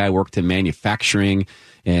type guy, worked in manufacturing,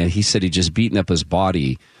 and he said he'd just beaten up his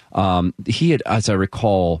body. He had, as I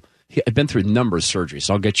recall, he had been through a number of surgeries.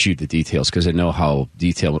 So I'll get you the details because I know how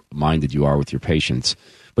detail-minded you are with your patients.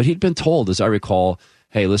 But he'd been told, as I recall,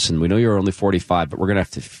 hey, listen, we know you're only 45, but we're going to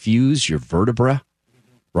have to fuse your vertebra,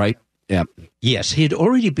 right? Yeah. Yes, he had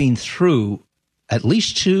already been through at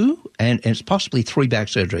least 2 and it's possibly 3 back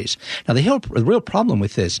surgeries. Now, the real problem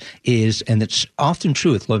with this is, and it's often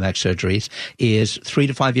true with low back surgeries, is 3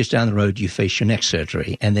 to 5 years down the road, you face your next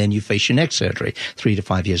surgery, and then you face your next surgery 3 to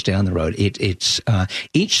 5 years down the road.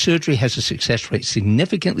 Each surgery has a success rate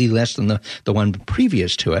significantly less than the one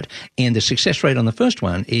previous to it, and the success rate on the first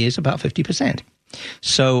one is about 50%.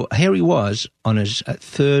 So here he was on his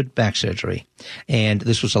 3rd back surgery, and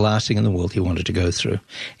this was the last thing in the world he wanted to go through.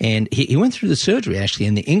 And he went through the surgery, actually,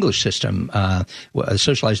 in the English system,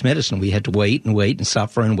 socialized medicine. We had to wait and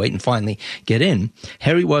suffer and wait and finally get in.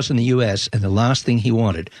 Here he was in the U.S., and the last thing he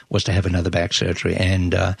wanted was to have another back surgery.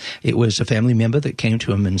 And it was a family member that came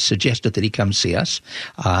to him and suggested that he come see us,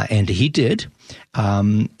 and he did.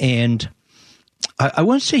 And I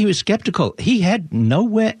won't say he was skeptical. He had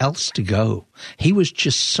nowhere else to go. He was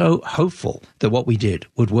just so hopeful that what we did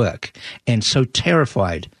would work and so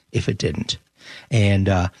terrified if it didn't. And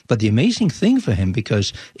but the amazing thing for him,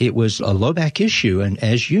 because it was a low back issue, and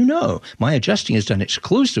as you know, my adjusting is done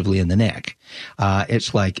exclusively in the neck.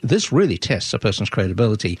 It's like this really tests a person's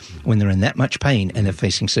credibility when they're in that much pain and they're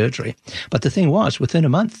facing surgery. But the thing was, within a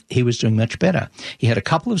month, he was doing much better. He had a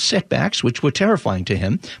couple of setbacks, which were terrifying to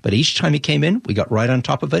him, but each time he came in, we got right on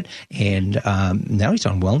top of it, and now he's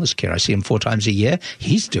on wellness care. I see him 4 times a year.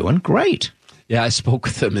 He's doing great. Yeah, I spoke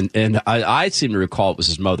with him, and I seem to recall it was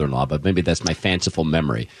his mother-in-law, but maybe that's my fanciful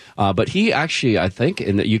memory. But he actually, I think,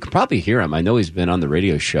 and you can probably hear him. I know he's been on the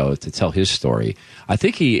radio show to tell his story. I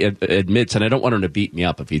think he admits, and I don't want him to beat me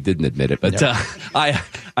up if he didn't admit it, but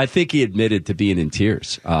I think he admitted to being in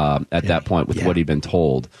tears at that point with what he'd been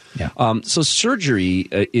told. Yeah. So surgery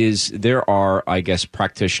there are, I guess,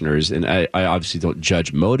 practitioners, and I obviously don't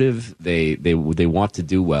judge motive. They want to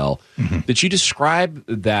do well. Mm-hmm. Did you describe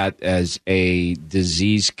that as a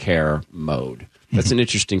disease care mode? That's an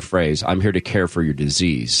interesting phrase. I'm here to care for your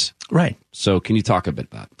disease. Right. So can you talk a bit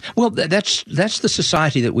about that? Well, that's the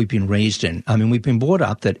society that we've been raised in. I mean, we've been brought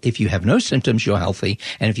up that if you have no symptoms, you're healthy,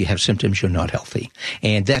 and if you have symptoms, you're not healthy.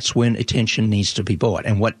 And that's when attention needs to be brought.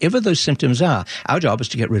 And whatever those symptoms are, our job is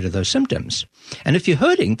to get rid of those symptoms. And if you're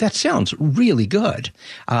hurting, that sounds really good.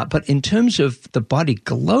 But in terms of the body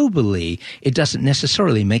globally, it doesn't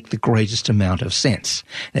necessarily make the greatest amount of sense.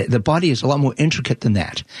 The body is a lot more intricate than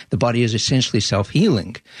that. The body is essentially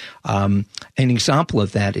self-healing. An example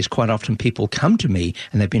of that is quite often people come to me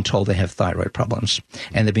and they've been told they have thyroid problems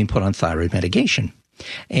and they've been put on thyroid medication.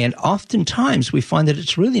 And oftentimes we find that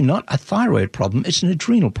it's really not a thyroid problem, it's an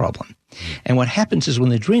adrenal problem. And what happens is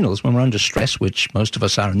when we're under stress, which most of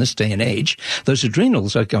us are in this day and age, those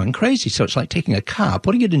adrenals are going crazy. So it's like taking a car,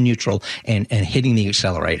 putting it in neutral and hitting the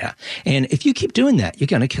accelerator. And if you keep doing that, you're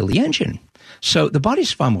going to kill the engine. So the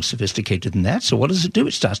body's far more sophisticated than that. So what does it do?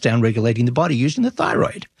 It starts down-regulating the body using the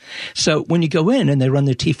thyroid. So when you go in and they run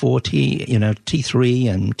their T4,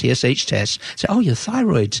 T3 and TSH tests, say, oh, your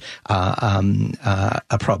thyroid's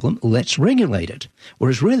a problem, let's regulate it.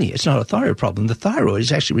 Whereas really, it's not a thyroid problem. The thyroid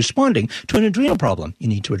is actually responding to an adrenal problem. You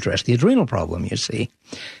need to address the adrenal problem, you see.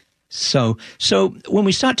 So when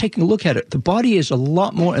we start taking a look at it, the body is a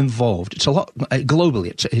lot more involved. It's a lot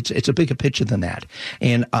globally. It's a bigger picture than that.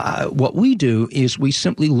 And what we do is we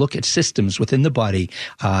simply look at systems within the body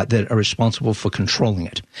that are responsible for controlling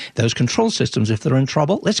it. Those control systems, if they're in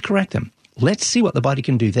trouble, let's correct them. Let's see what the body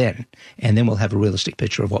can do then, and then we'll have a realistic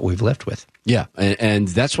picture of what we've left with. Yeah, and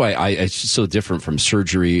that's why it's so different from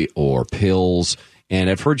surgery or pills. And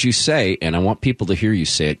I've heard you say, and I want people to hear you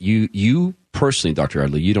say it, you personally, Dr.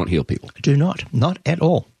 Yardley, you don't heal people. I do not at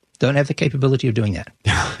all. Don't have the capability of doing that.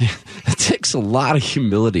 It takes a lot of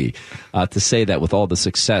humility to say that with all the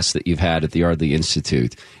success that you've had at the Yardley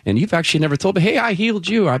Institute. And you've actually never told me, hey, I healed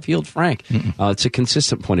you, I've healed Frank. It's a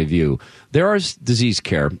consistent point of view. There is disease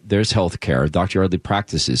care. There's health care. Dr. Yardley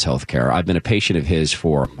practices health care. I've been a patient of his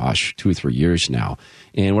for, 2 or 3 years now.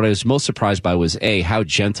 And what I was most surprised by was, A, how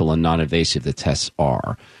gentle and non-invasive the tests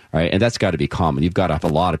are. Right? And that's got to be common. You've got to have a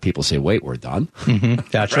lot of people say, wait, we're done.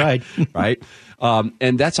 That's right. Right?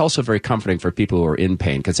 And that's also very comforting for people who are in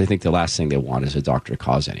pain because I think the last thing they want is a doctor to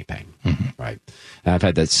cause any pain. Right. And I've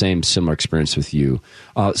had that similar experience with you.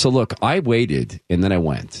 So look, I waited and then I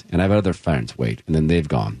went, and I've had other friends wait and then they've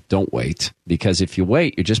gone. Don't wait, because if you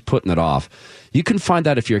wait, you're just putting it off. You can find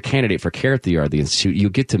out if you're a candidate for care at the Yardley Institute. You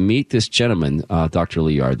get to meet this gentleman, Dr.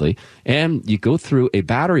 Lee Yardley, and you go through a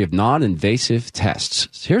battery of non-invasive tests.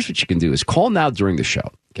 So here's what you can do is call now during the show.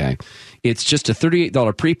 Okay. It's just a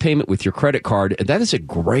 $38 prepayment with your credit card. And that is a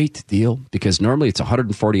great deal because normally it's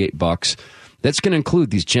 $148. That's going to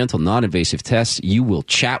include these gentle, non-invasive tests. You will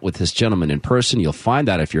chat with this gentleman in person. You'll find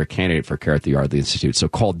out if you're a candidate for care at the Yardley Institute. So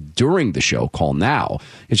call during the show. Call now.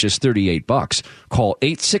 It's just $38. Call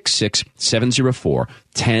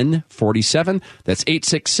 866-704-1047. That's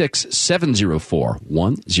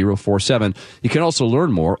 866-704-1047. You can also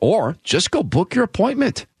learn more or just go book your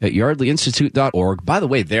appointment at yardleyinstitute.org. By the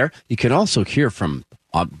way, there you can also hear from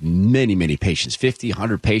many patients, 50,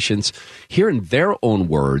 100 patients, hear in their own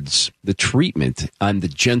words the treatment and the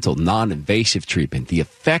gentle, non-invasive treatment, the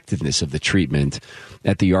effectiveness of the treatment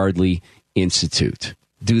at the Yardley Institute.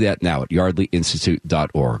 Do that now at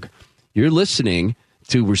yardleyinstitute.org. You're listening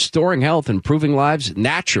to Restoring Health, Improving Lives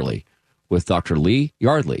Naturally with Dr. Lee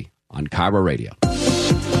Yardley on KIRO Radio.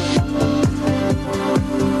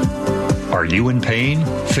 Are you in pain,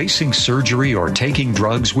 facing surgery, or taking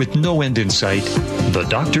drugs with no end in sight? The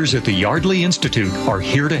doctors at the Yardley Institute are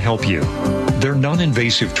here to help you. Their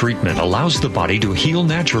non-invasive treatment allows the body to heal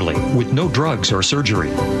naturally with no drugs or surgery.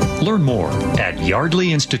 Learn more at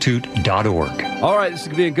yardleyinstitute.org. All right, this is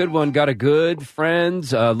going to be a good one. Got a good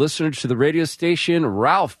friend, listener to the radio station,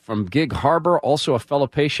 Ralph from Gig Harbor, also a fellow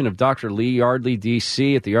patient of Dr. Lee Yardley,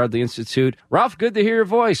 D.C. at the Yardley Institute. Ralph, good to hear your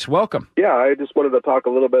voice. Welcome. Yeah, I just wanted to talk a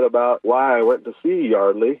little bit about why I went to see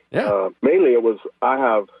Yardley. Yeah. Mainly it was I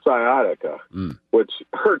have sciatica, which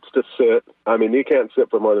hurts to sit. I mean, you can't sit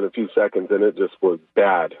for more than a few seconds, and it just was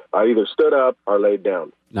bad. I either stood up or laid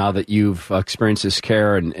down. Now that you've experienced this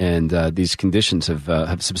care and these conditions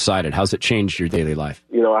have subsided, how's it changed your daily life?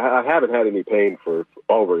 You know, I haven't had any pain for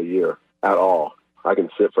over a year at all. I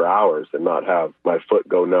can sit for hours and not have my foot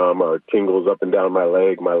go numb or tingles up and down my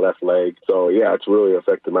leg, my left leg. So, yeah, it's really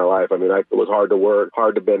affected my life. I mean, it was hard to work,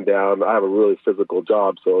 hard to bend down. I have a really physical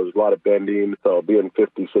job, so there's a lot of bending. So being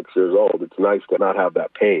 56 years old, it's nice to not have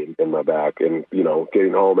that pain in my back and, you know,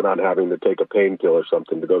 getting home and not having to take a painkiller or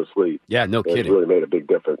something to go to sleep. Yeah, no kidding. It's really made a big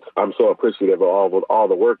difference. I'm so appreciative of all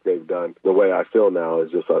the work they've done. The way I feel now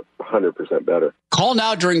is just 100% better. Call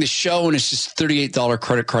now during the show, and it's just $38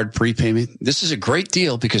 credit card prepayment. This is a great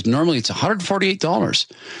deal because normally it's $148.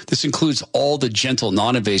 This includes all the gentle,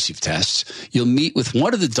 non-invasive tests. You'll meet with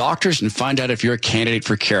one of the doctors and find out if you're a candidate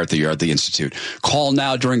for care at the Yardley Institute. Call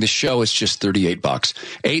now during the show. It's just $38.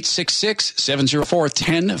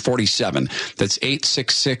 866-704-1047. That's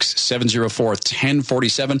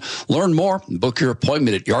 866-704-1047. Learn more. Book your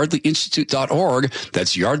appointment at yardleyinstitute.org.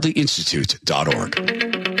 That's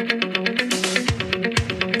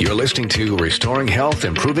yardleyinstitute.org. You're listening to Restoring Health,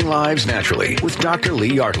 Improving Lives Naturally with Dr.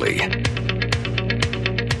 Lee Yardley.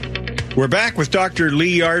 We're back with Dr.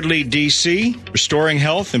 Lee Yardley, D.C., Restoring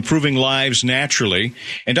Health, Improving Lives Naturally.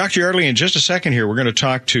 And Dr. Yardley, in just a second here, we're going to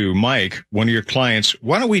talk to Mike, one of your clients.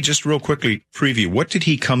 Why don't we just real quickly preview, what did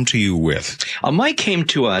he come to you with? Mike came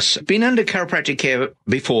to us, been under chiropractic care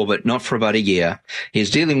before, but not for about a year.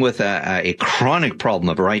 He's dealing with a chronic problem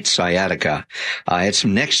of right sciatica. Had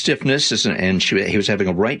some neck stiffness, and he was having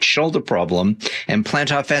a right shoulder problem and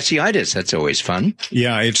plantar fasciitis. That's always fun.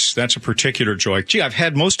 Yeah, that's a particular joy. Gee, I've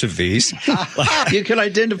had most of these. You can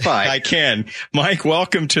identify. I can. Mike,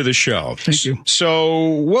 welcome to the show. Thank you. So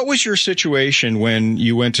what was your situation when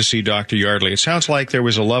you went to see Dr. Yardley? It sounds like there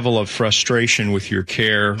was a level of frustration with your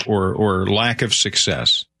care or lack of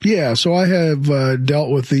success. Yeah, so I have dealt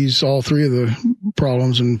with all three of the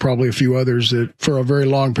problems and probably a few others that for a very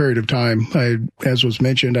long period of time. As was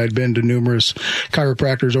mentioned, I'd been to numerous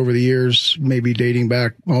chiropractors over the years, maybe dating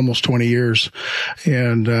back almost 20 years,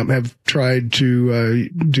 and have tried to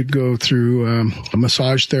go through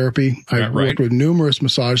massage therapy. I've worked with numerous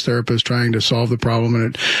massage therapists trying to solve the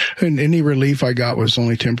problem, and any relief I got was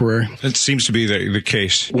only temporary. That seems to be the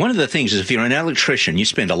case. One of the things is if you're an electrician, you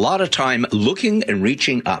spend a lot of time looking and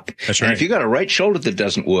reaching up. That's right. And if you got a right shoulder that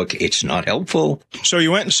doesn't work, it's not helpful. So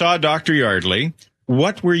you went and saw Dr. Yardley.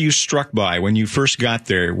 What were you struck by when you first got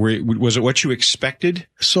there? Was it what you expected?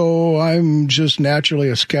 So I'm just naturally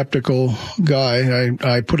a skeptical guy.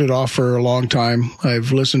 I put it off for a long time.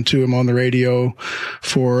 I've listened to him on the radio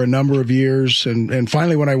for a number of years. And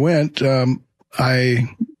finally, when I went, I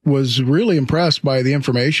was really impressed by the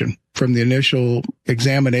information from the initial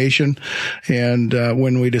examination. And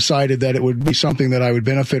when we decided that it would be something that I would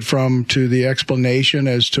benefit from, to the explanation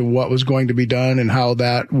as to what was going to be done and how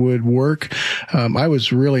that would work, I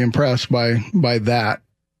was really impressed by that.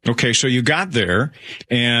 Okay, so you got there,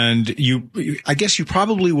 and I guess you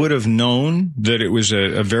probably would have known that it was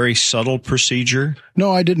a very subtle procedure.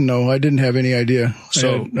 No, I didn't know. I didn't have any idea.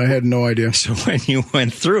 So I had no idea. So when you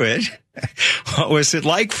went through it, what was it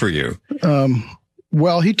like for you?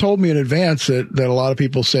 Well, he told me in advance that a lot of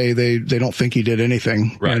people say they don't think he did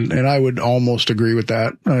anything. Right. And I would almost agree with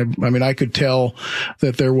that. I mean, I could tell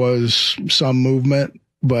that there was some movement,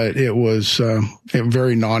 but it was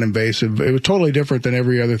very non-invasive. It was totally different than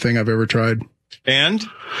every other thing I've ever tried. And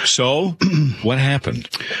so what happened?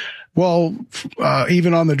 Well,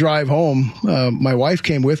 even on the drive home, my wife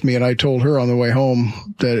came with me, and I told her on the way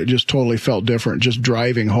home that it just totally felt different just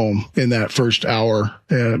driving home in that first hour.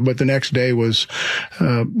 But the next day was,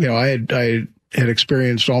 I had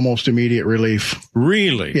experienced almost immediate relief.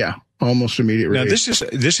 Really? Yeah. Almost immediate relief. Now,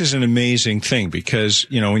 this is an amazing thing, because,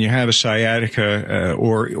 when you have a sciatica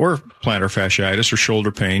or plantar fasciitis or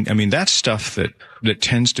shoulder pain, I mean, that's stuff that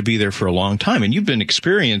tends to be there for a long time. And you've been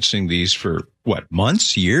experiencing these for, what,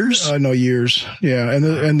 months, years? No, years. Yeah.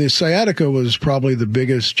 And the sciatica was probably the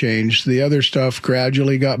biggest change. The other stuff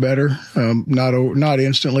gradually got better. Not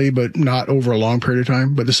instantly, but not over a long period of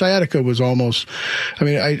time. But the sciatica was almost,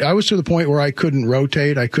 I was to the point where I couldn't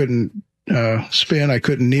rotate. I couldn't spin. I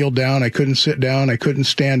couldn't kneel down. I couldn't sit down. I couldn't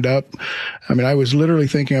stand up. I was literally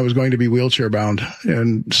thinking I was going to be wheelchair bound.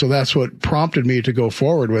 And so that's what prompted me to go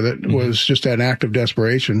forward with it, was just an act of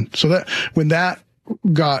desperation. So that when that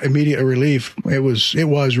got immediate relief, it was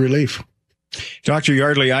relief. Dr.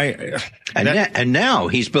 Yardley, and now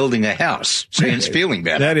he's building a house, so he's feeling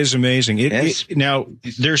better. That is amazing. Yes. Now,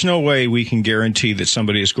 there's no way we can guarantee that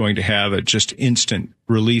somebody is going to have a just instant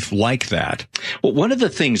relief like that. Well, one of the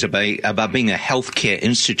things about being a healthcare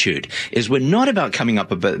institute is we're not about coming up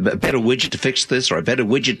with a better widget to fix this or a better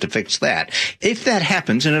widget to fix that. If that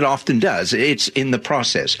happens, and it often does, it's in the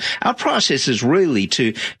process. Our process is really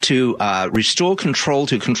to restore control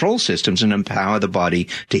to control systems and empower the body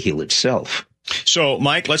to heal itself. So,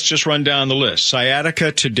 Mike, let's just run down the list.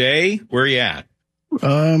 Sciatica today, where are you at?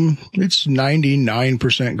 It's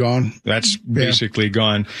 99% gone. That's basically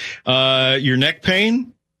gone. Your neck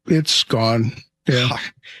pain? It's gone. Yeah.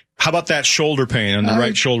 How about that shoulder pain on the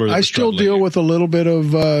right shoulder? I still deal with a little bit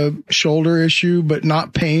of shoulder issue, but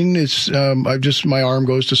not pain. It's my arm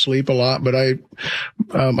goes to sleep a lot. But I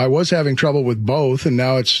was having trouble with both, and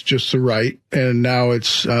now it's just the right, and now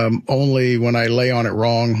it's only when I lay on it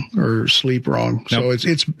wrong or sleep wrong. So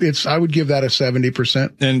it's I would give that a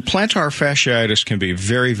 70%. And plantar fasciitis can be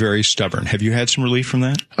very, very stubborn. Have you had some relief from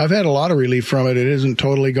that? I've had a lot of relief from it. It isn't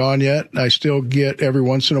totally gone yet. I still get every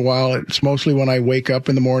once in a while. It's mostly when I wake up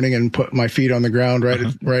in the morning and put my feet on the ground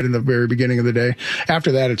right in the very beginning of the day.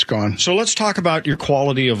 After that, it's gone. So let's talk about your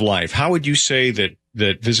quality of life. How would you say that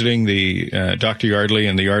visiting the Dr. Yardley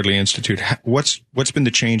and the Yardley Institute, what's been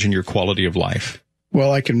the change in your quality of life?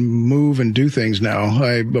 Well, I can move and do things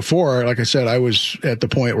now. Before, like I said, I was at the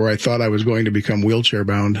point where I thought I was going to become wheelchair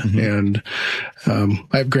bound, and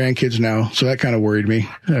I have grandkids now, so that kind of worried me.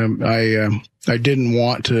 I didn't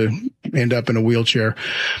want to end up in a wheelchair,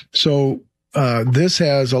 so this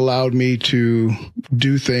has allowed me to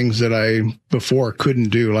do things that I before couldn't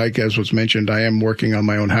do. Like, as was mentioned, I am working on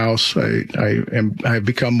my own house. I've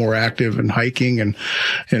become more active in hiking and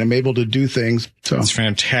I'm able to do things. So it's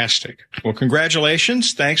fantastic. Well,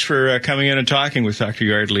 congratulations. Thanks for coming in and talking with Dr.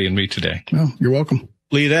 Yardley and me today. Oh, you're welcome.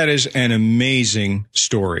 Lee, that is an amazing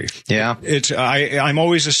story. Yeah. I'm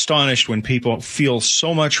always astonished when people feel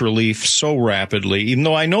so much relief so rapidly, even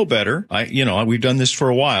though I know better. We've done this for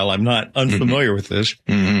a while. I'm not unfamiliar with this.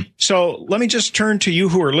 Mm-hmm. So let me just turn to you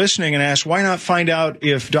who are listening and ask, why not find out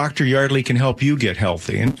if Dr. Yardley can help you get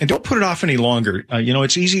healthy? And don't put it off any longer.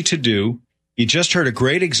 It's easy to do. You just heard a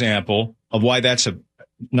great example of why that's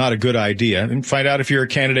not a good idea, and find out if you're a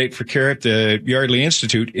candidate for care at the Yardley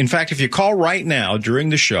Institute. In fact, if you call right now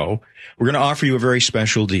during the show, we're going to offer you a very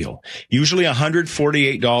special deal. Usually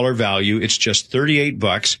 $148 value. It's just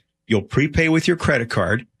 $38. You'll prepay with your credit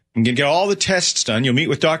card. You can get all the tests done. You'll meet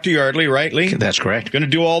with Dr. Yardley, right, Lee? That's correct. Going to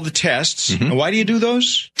do all the tests. Mm-hmm. And why do you do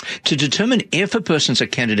those? To determine if a person's a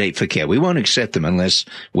candidate for care. We won't accept them unless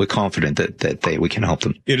we're confident that we can help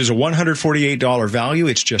them. It is a $148 value.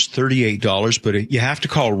 It's just $38, but you have to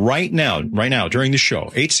call right now during the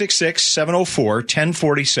show.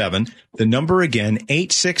 866-704-1047. The number again,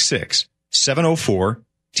 866-704-1047.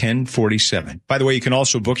 1047. By the way, you can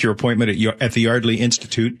also book your appointment at the Yardley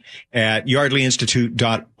Institute at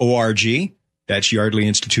yardleyinstitute.org. That's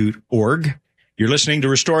yardleyinstitute.org. You're listening to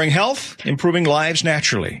Restoring Health, Improving Lives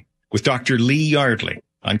Naturally with Dr. Lee Yardley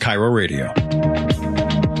on KIRO Radio.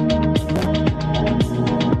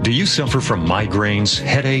 Do you suffer from migraines,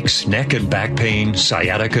 headaches, neck and back pain,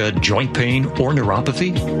 sciatica, joint pain, or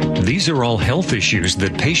neuropathy? These are all health issues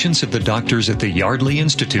that patients of the doctors at the Yardley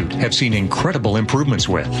Institute have seen incredible improvements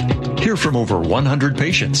with. Hear from over 100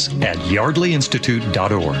 patients at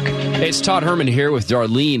yardleyinstitute.org. Hey, it's Todd Herman here with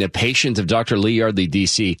Darlene, a patient of Dr. Lee Yardley,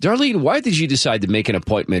 D.C. Darlene, why did you decide to make an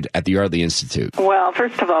appointment at the Yardley Institute? Well,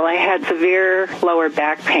 first of all, I had severe lower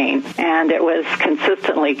back pain, and it was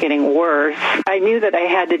consistently getting worse. I knew that I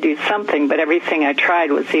had to do something, but everything I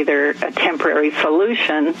tried was either a temporary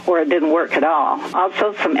solution or it didn't work at all.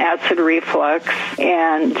 Also, some acid reflux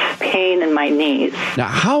and pain in my knees. Now,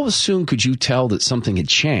 how soon could you tell that something had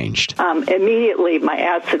changed? Immediately, my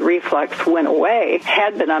acid reflux went away.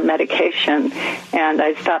 Had been on medication, and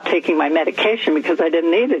I stopped taking my medication because I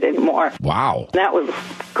didn't need it anymore. Wow. That was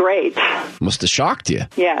great. Must have shocked you.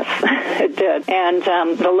 Yes, it did. And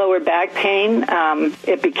the lower back pain,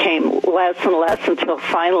 it became less and less until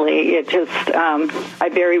finally it just, I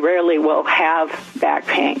very rarely will have back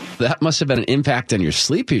pain. That must have been an impact on your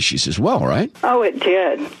sleep issues as well, right? Oh, it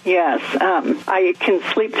did, yes. I can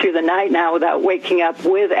sleep through the night now without waking up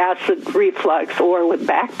with acid reflux or with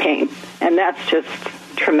back pain, and that's just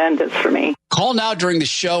tremendous for me. Call now during the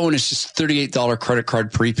show, and it's just $38 credit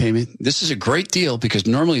card prepayment. This is a great deal because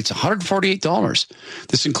normally it's $148.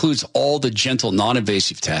 This includes all the gentle,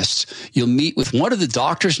 non-invasive tests. You'll meet with one of the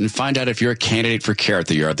doctors and find out if you're a candidate for care at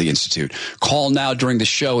the Yardley Institute. Call now during the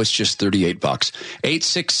show. It's just $38.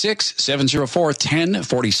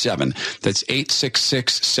 866-704-1047. That's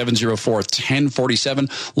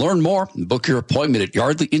 866-704-1047. Learn more and book your appointment at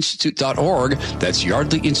yardleyinstitute.org. That's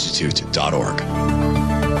yardleyinstitute.org.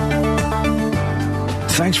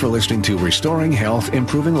 Thanks for listening to Restoring Health,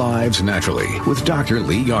 Improving Lives Naturally with Dr.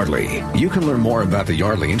 Lee Yardley. You can learn more about the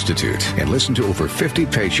Yardley Institute and listen to over 50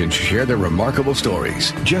 patients share their remarkable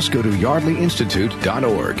stories. Just go to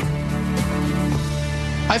yardleyinstitute.org.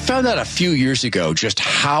 I found out a few years ago just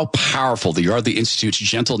how powerful the Yardley Institute's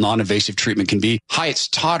gentle, non-invasive treatment can be. Hi, it's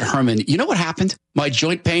Todd Herman. You know what happened? My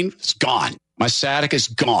joint pain is gone. My sciatica is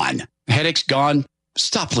gone. Headache's gone.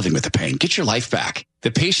 Stop living with the pain. Get your life back.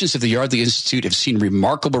 The patients of the Yardley Institute have seen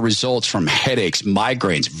remarkable results from headaches,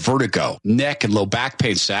 migraines, vertigo, neck and low back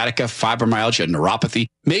pain, sciatica, fibromyalgia, and neuropathy.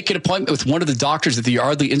 Make an appointment with one of the doctors at the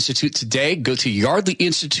Yardley Institute today. Go to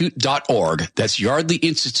yardleyinstitute.org. That's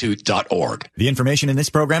yardleyinstitute.org. The information in this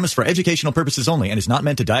program is for educational purposes only and is not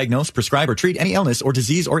meant to diagnose, prescribe, or treat any illness or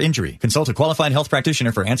disease or injury. Consult a qualified health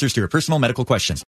practitioner for answers to your personal medical questions.